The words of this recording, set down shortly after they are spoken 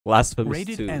Blasphemous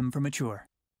Rated 2. M for mature.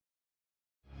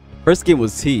 First game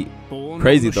was Heat. Born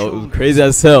Crazy on the though. It was shoulders crazy of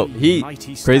as hell. three Heat.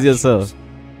 mighty Crazy as hell. statues,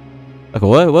 Okay,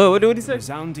 what did he say?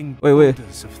 resounding Wait.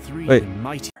 boulders of three Wait.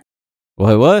 mighty.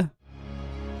 What?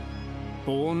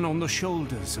 Born on the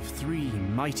shoulders of three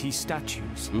mighty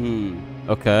statues,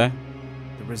 Okay.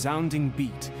 the resounding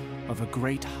beat of a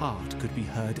great heart could be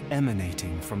heard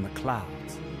emanating from the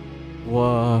clouds.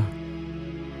 Whoa.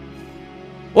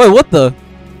 Wait, what the?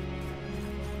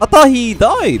 I thought he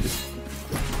died.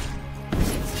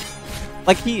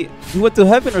 Like he went to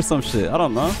heaven or some shit. I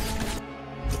don't know.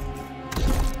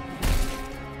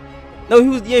 No, he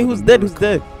was dead. He was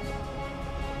dead.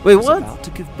 Wait, Was what? about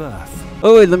to give birth.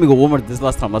 Oh wait, let me go one more. This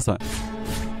last time.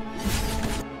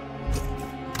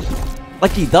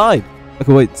 Like he died.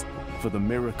 Okay, wait. For the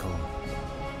miracle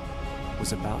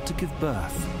was about to give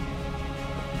birth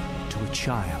to a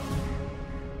child.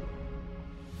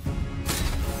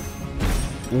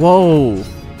 Whoa.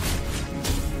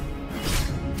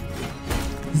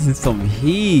 This is some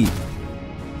heat.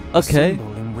 Okay. A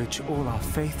symbol in which all our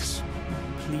faiths,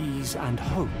 pleas, and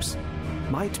hopes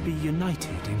might be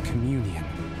united in communion.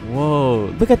 Whoa.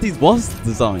 Look at these boss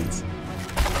designs.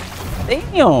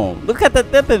 Damn. Look at that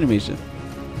death animation.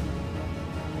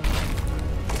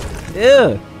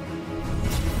 Yeah.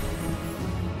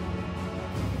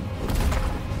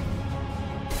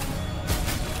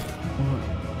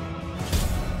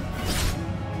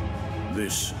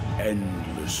 This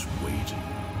endless waiting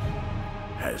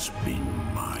has been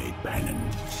my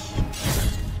penance.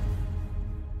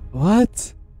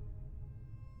 What?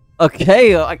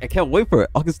 Okay, I can't wait for it.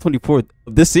 August 24th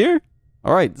of this year?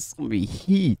 Alright, this is gonna be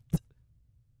heat.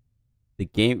 The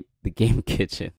game kitchen.